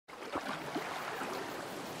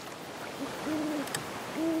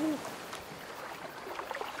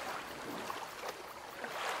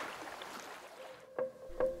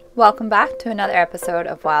Welcome back to another episode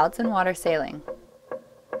of Wilds and Water Sailing.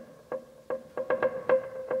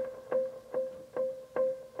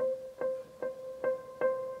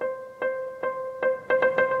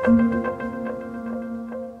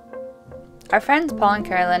 Our friends Paul and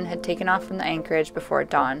Carolyn had taken off from the anchorage before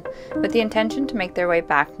dawn, with the intention to make their way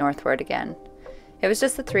back northward again. It was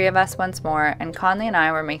just the three of us once more, and Conlee and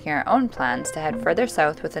I were making our own plans to head further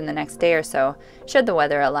south within the next day or so, should the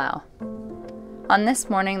weather allow. On this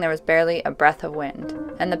morning there was barely a breath of wind,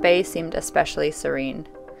 and the bay seemed especially serene.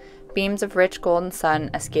 Beams of rich golden sun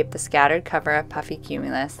escaped the scattered cover of puffy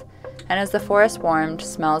cumulus, and as the forest warmed,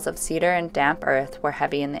 smells of cedar and damp earth were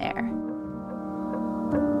heavy in the air.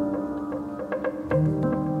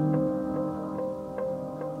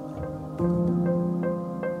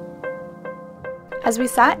 As we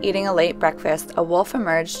sat eating a late breakfast, a wolf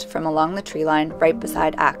emerged from along the tree line right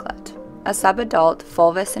beside Acklet, a sub-adult,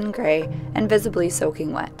 fulvous and gray, and visibly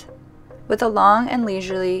soaking wet. With a long and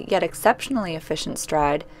leisurely, yet exceptionally efficient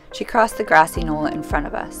stride, she crossed the grassy knoll in front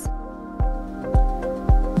of us.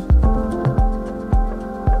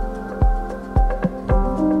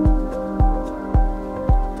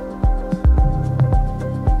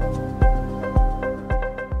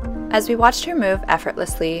 As we watched her move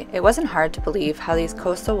effortlessly, it wasn't hard to believe how these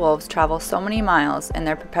coastal wolves travel so many miles in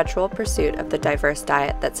their perpetual pursuit of the diverse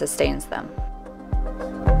diet that sustains them.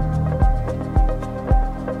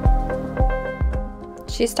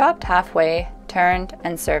 She stopped halfway, turned,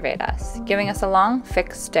 and surveyed us, giving us a long,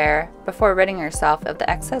 fixed stare before ridding herself of the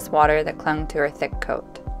excess water that clung to her thick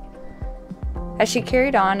coat. As she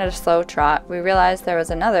carried on at a slow trot, we realized there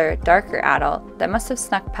was another, darker adult that must have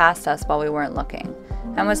snuck past us while we weren't looking,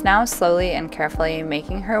 and was now slowly and carefully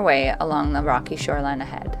making her way along the rocky shoreline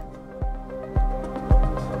ahead.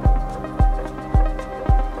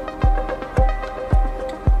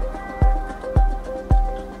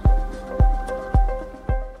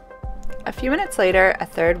 A few minutes later, a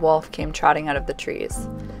third wolf came trotting out of the trees.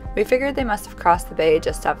 We figured they must have crossed the bay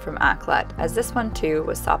just up from Acklet, as this one too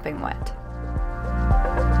was sopping wet.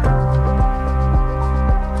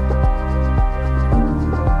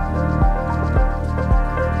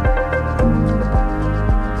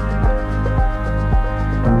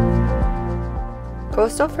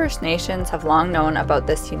 Coastal First Nations have long known about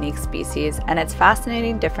this unique species and its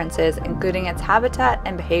fascinating differences, including its habitat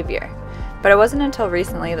and behavior. But it wasn't until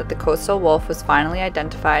recently that the coastal wolf was finally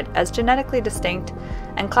identified as genetically distinct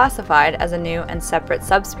and classified as a new and separate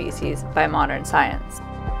subspecies by modern science.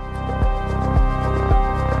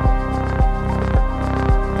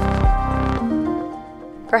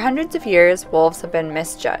 For hundreds of years, wolves have been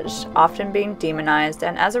misjudged, often being demonized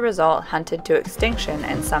and as a result hunted to extinction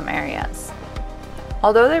in some areas.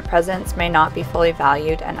 Although their presence may not be fully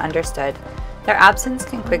valued and understood, their absence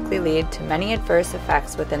can quickly lead to many adverse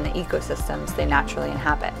effects within the ecosystems they naturally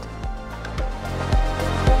inhabit.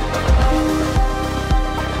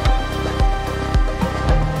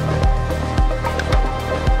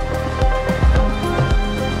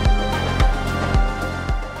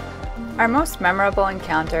 Our most memorable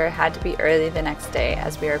encounter had to be early the next day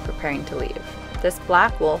as we were preparing to leave. This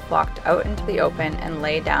black wolf walked out into the open and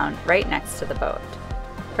lay down right next to the boat.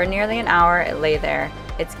 For nearly an hour it lay there,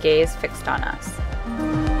 its gaze fixed on us.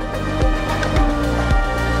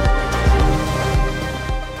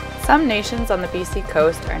 Some nations on the BC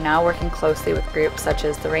coast are now working closely with groups such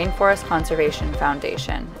as the Rainforest Conservation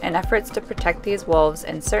Foundation in efforts to protect these wolves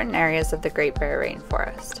in certain areas of the Great Bear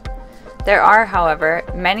Rainforest. There are, however,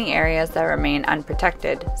 many areas that remain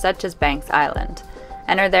unprotected, such as Banks Island,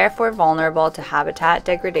 and are therefore vulnerable to habitat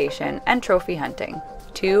degradation and trophy hunting,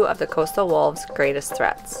 two of the coastal wolves' greatest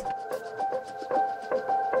threats.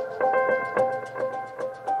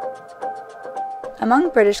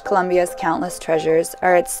 Among British Columbia's countless treasures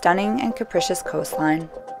are its stunning and capricious coastline,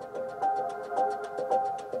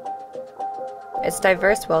 its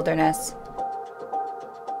diverse wilderness,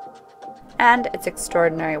 and its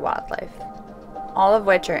extraordinary wildlife, all of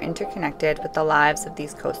which are interconnected with the lives of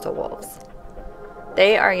these coastal wolves.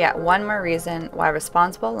 They are yet one more reason why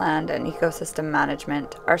responsible land and ecosystem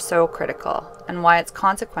management are so critical, and why it's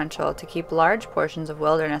consequential to keep large portions of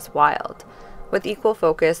wilderness wild, with equal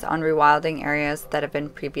focus on rewilding areas that have been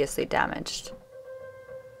previously damaged.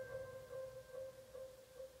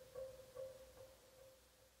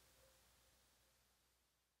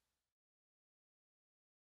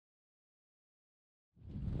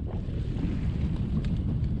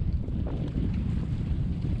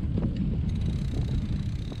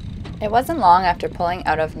 It wasn't long after pulling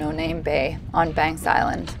out of No Name Bay on Banks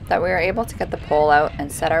Island that we were able to get the pole out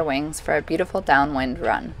and set our wings for a beautiful downwind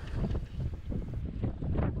run.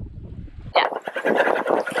 Yeah.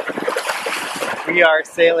 We are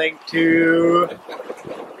sailing to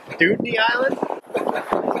Dudney Island.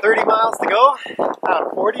 30 miles to go.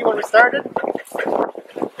 40 when we started.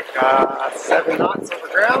 7 knots over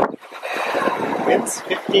ground. Winds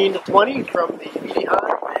 15 to 20 from the median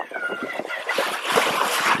high.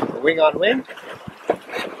 Wing on wind.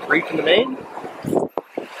 Reef in the main.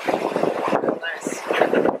 Nice.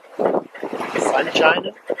 Sun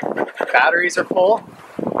shining. Batteries are full.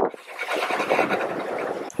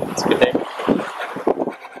 It's a good day.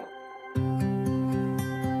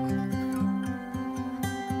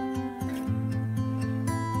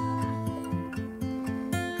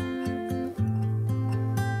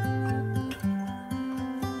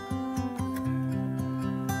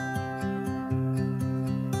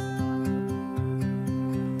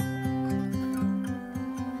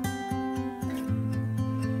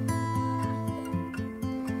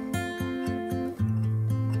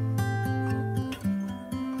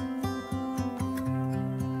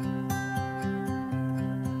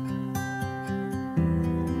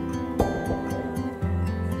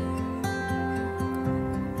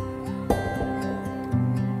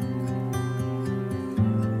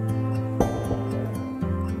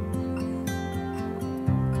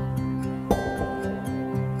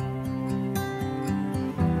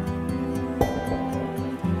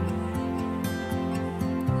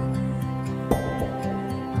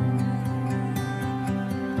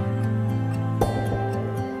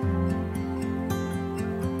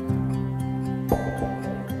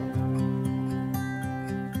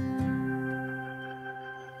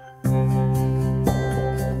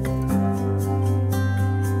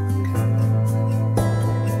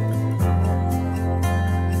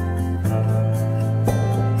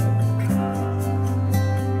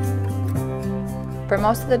 For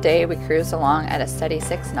most of the day, we cruised along at a steady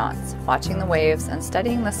 6 knots, watching the waves and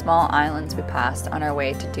studying the small islands we passed on our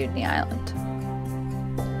way to Dudney Island.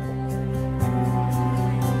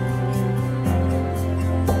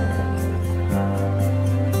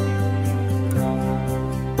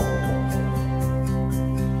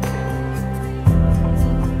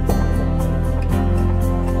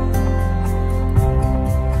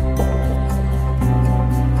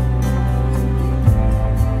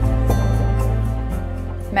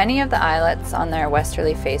 Many of the islets on their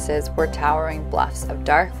westerly faces were towering bluffs of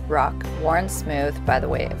dark rock worn smooth by the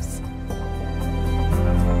waves.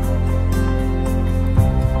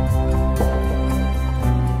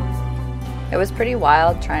 It was pretty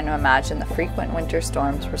wild trying to imagine the frequent winter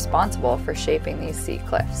storms responsible for shaping these sea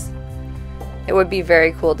cliffs. It would be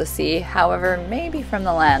very cool to see, however, maybe from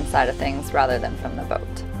the land side of things rather than from the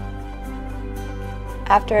boat.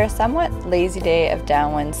 After a somewhat lazy day of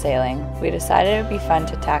downwind sailing, we decided it would be fun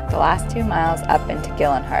to tack the last 2 miles up into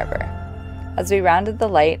Gillen Harbor. As we rounded the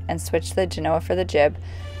light and switched the Genoa for the jib,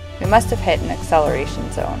 we must have hit an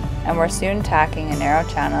acceleration zone, and were soon tacking a narrow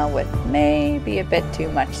channel with maybe a bit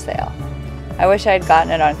too much sail. I wish I had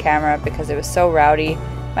gotten it on camera because it was so rowdy,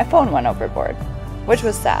 my phone went overboard, which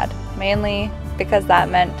was sad, mainly because that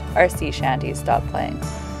meant our sea shanties stopped playing.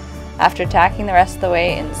 After tacking the rest of the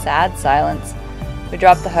way in sad silence, we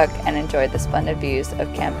dropped the hook and enjoyed the splendid views of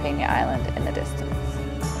Camaño Island in the distance.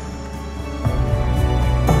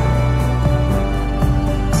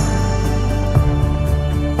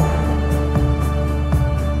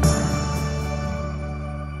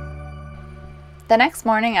 The next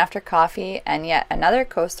morning, after coffee and yet another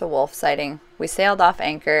coastal wolf sighting, we sailed off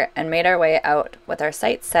anchor and made our way out with our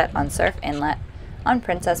sights set on Surf Inlet on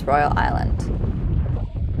Princess Royal Island.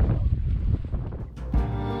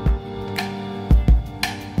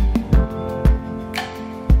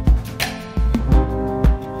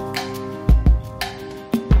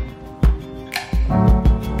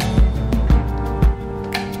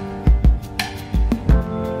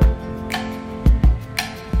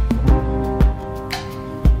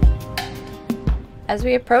 As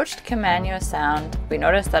we approached Camaño Sound, we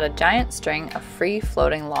noticed that a giant string of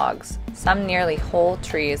free-floating logs, some nearly whole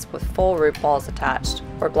trees with full root balls attached,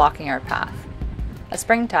 were blocking our path. A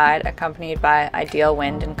spring tide, accompanied by ideal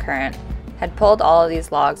wind and current, had pulled all of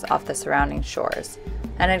these logs off the surrounding shores,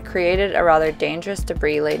 and had created a rather dangerous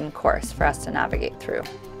debris-laden course for us to navigate through.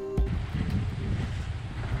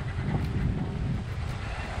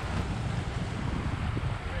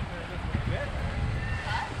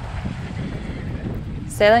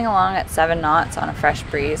 Sailing along at 7 knots on a fresh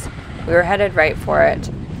breeze, we were headed right for it,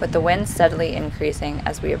 with the wind steadily increasing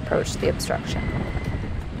as we approached the obstruction.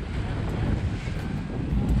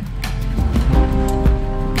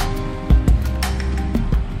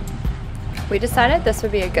 We decided this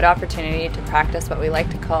would be a good opportunity to practice what we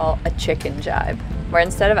like to call a chicken jibe. where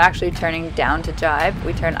instead of actually turning down to jibe,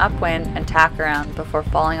 we turn upwind and tack around before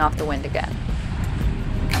falling off the wind again.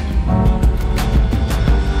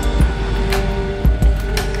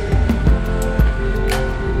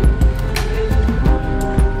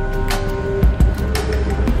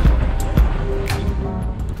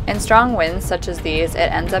 In strong winds such as these,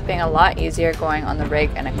 it ends up being a lot easier going on the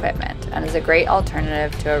rig and equipment, and is a great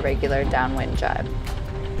alternative to a regular downwind jibe.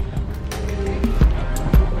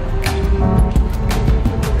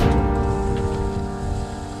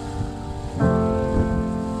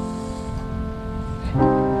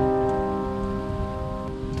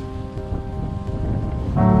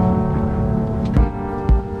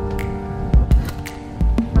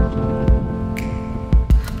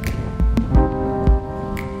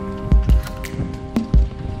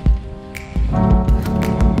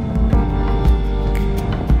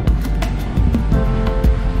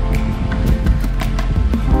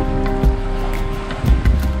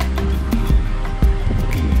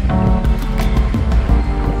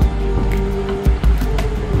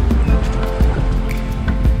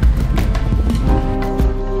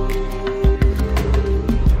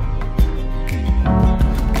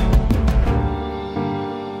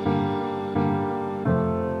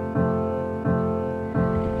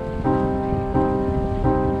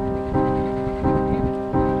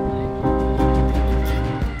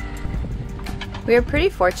 We are pretty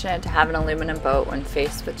fortunate to have an aluminum boat when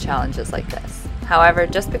faced with challenges like this. However,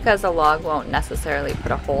 just because a log won't necessarily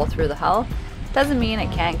put a hole through the hull, doesn't mean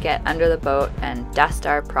it can't get under the boat and dust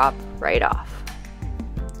our prop right off.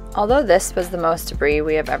 Although this was the most debris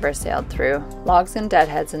we have ever sailed through, logs and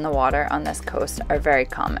deadheads in the water on this coast are very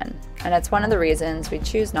common, and it's one of the reasons we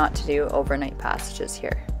choose not to do overnight passages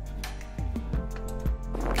here.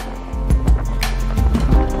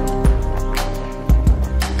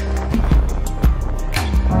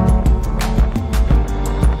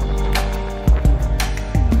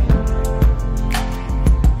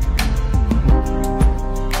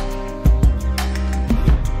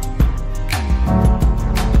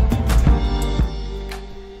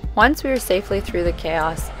 Once we were safely through the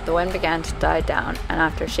chaos, the wind began to die down, and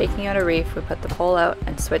after shaking out a reef, we put the pole out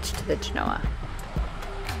and switched to the Genoa.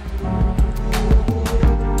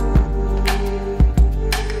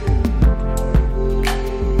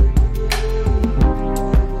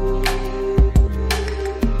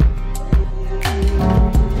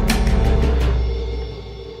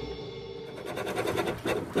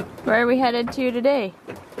 Where are we headed to today?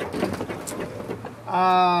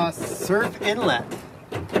 Surf Inlet.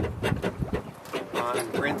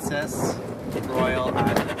 Princess Royal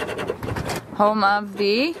Island. Home of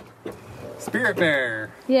the Spirit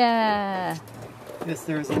bear. Yeah. Yes,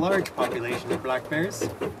 there is a large population of black bears.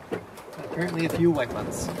 Apparently a few white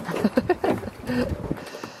ones.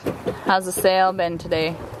 How's the sail been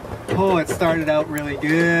today? Oh, it started out really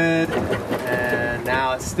good, and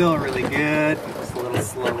now it's still really good. Just a little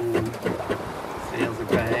slow. Sails are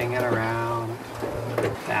banging around.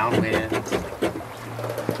 Downwind.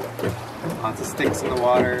 Lots of sticks in the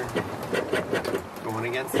water, going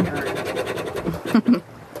against the current.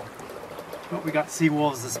 But we got sea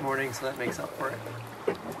wolves this morning, so that makes up for it.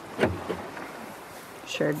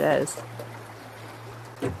 Sure does.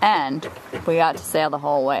 And we got to sail the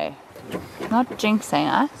whole way. Not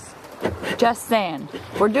jinxing us, just saying.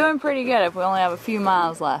 We're doing pretty good if we only have a few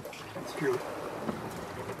miles left. That's true.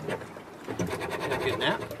 Have a good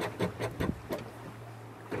nap.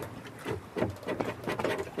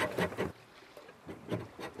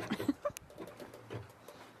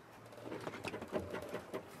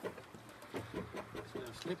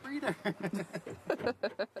 Slippery there.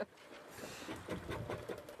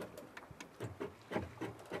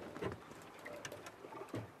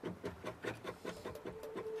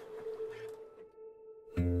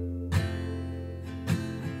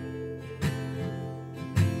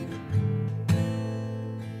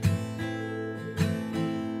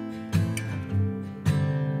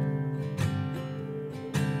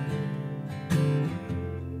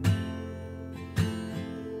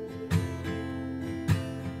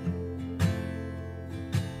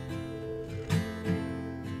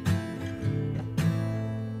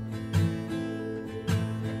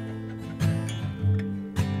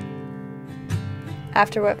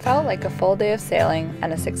 After what felt like a full day of sailing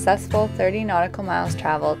and a successful 30 nautical miles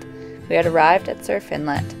traveled, we had arrived at Surf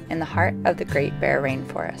Inlet in the heart of the Great Bear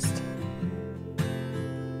Rainforest.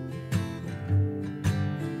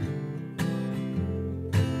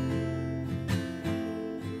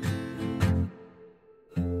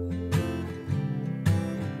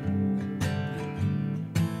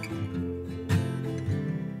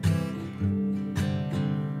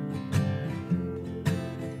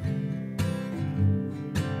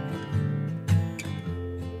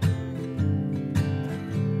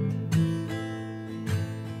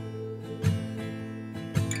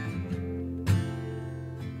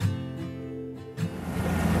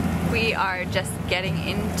 We are just getting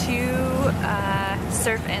into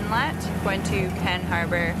Surf Inlet, going to Penn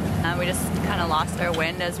Harbor. We just kind of lost our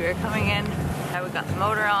wind as we were coming in. We got the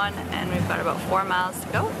motor on and we've got about 4 miles to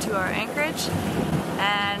go to our anchorage.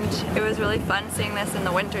 And it was really fun seeing this in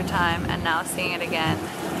the winter time and now seeing it again,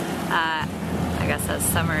 I guess as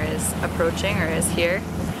summer is approaching or is here.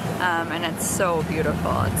 And it's so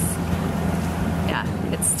beautiful.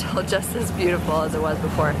 It's still just as beautiful as it was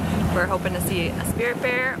before. We're hoping to see a spirit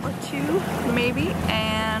bear or two, maybe,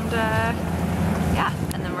 and yeah,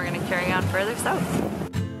 and then we're gonna carry on further south.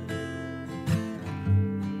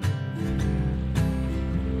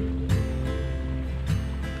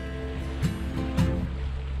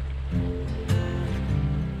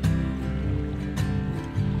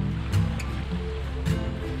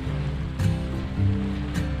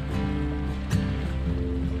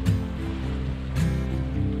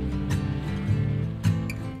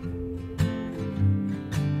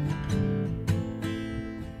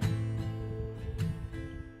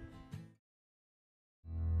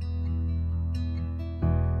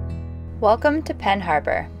 Welcome to Penn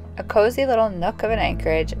Harbor, a cozy little nook of an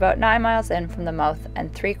anchorage about 9 miles in from the mouth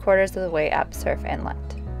and 3/4 of the way up Surf Inlet.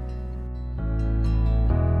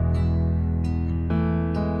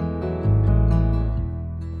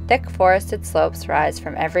 Thick forested slopes rise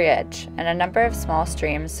from every edge, and a number of small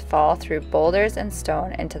streams fall through boulders and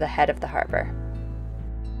stone into the head of the harbor.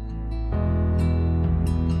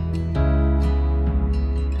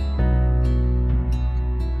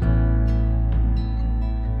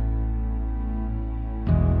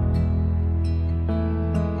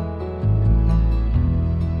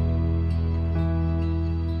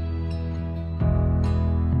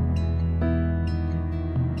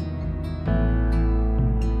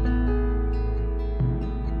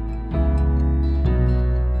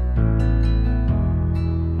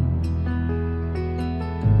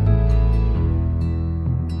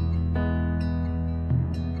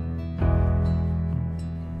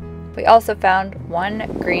 We also found one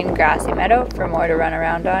green grassy meadow for Muoi to run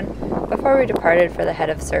around on before we departed for the head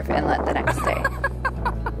of Surf Inlet the next day.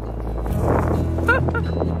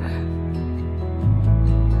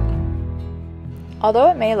 Although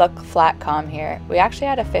it may look flat calm here, we actually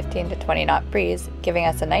had a 15 to 20 knot breeze, giving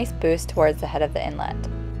us a nice boost towards the head of the inlet.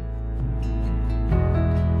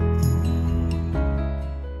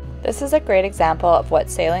 This is a great example of what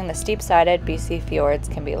sailing the steep-sided BC fjords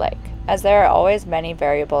can be like, as there are always many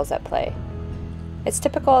variables at play. It's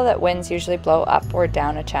typical that winds usually blow up or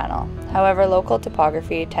down a channel. However, local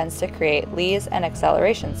topography tends to create lees and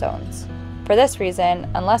acceleration zones. For this reason,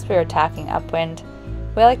 unless we are tacking upwind,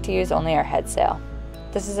 we like to use only our head sail.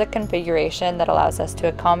 This is a configuration that allows us to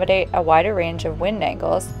accommodate a wider range of wind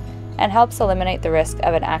angles and helps eliminate the risk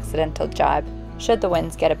of an accidental jibe should the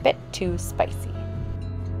winds get a bit too spicy.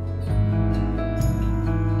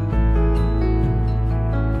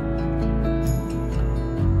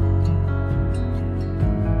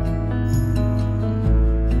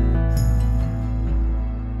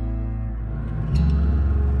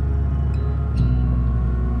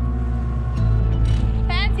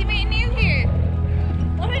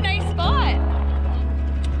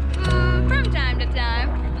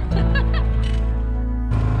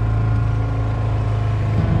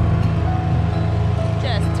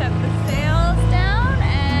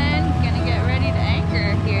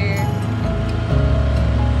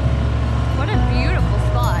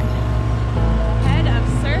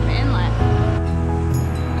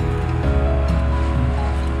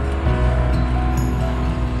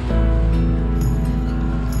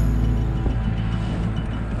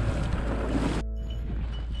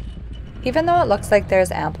 Even though it looks like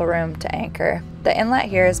there's ample room to anchor, the inlet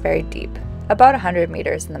here is very deep, about 100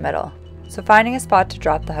 meters in the middle, so finding a spot to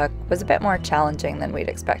drop the hook was a bit more challenging than we'd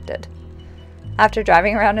expected. After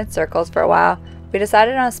driving around in circles for a while, we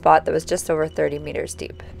decided on a spot that was just over 30 meters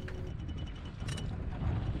deep.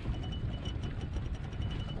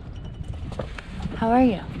 How are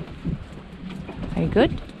you? Are you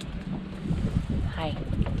good? Hi.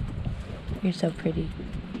 You're so pretty.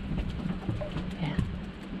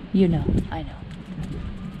 You know, I know.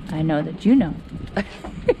 I know that you know.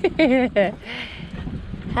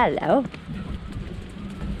 Hello.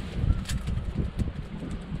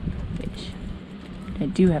 Which I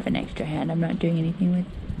do have an extra hand I'm not doing anything with.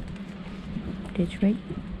 That's right.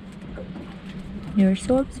 You're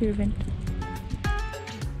so observant.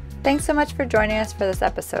 Thanks so much for joining us for this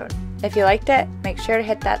episode. If you liked it, make sure to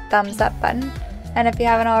hit that thumbs up button. And if you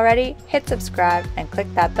haven't already, hit subscribe and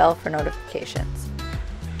click that bell for notifications.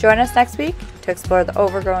 Join us next week to explore the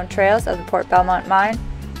overgrown trails of the Port Belmont mine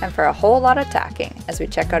and for a whole lot of tacking as we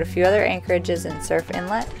check out a few other anchorages in Surf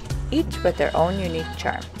Inlet each with their own unique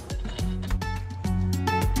charm.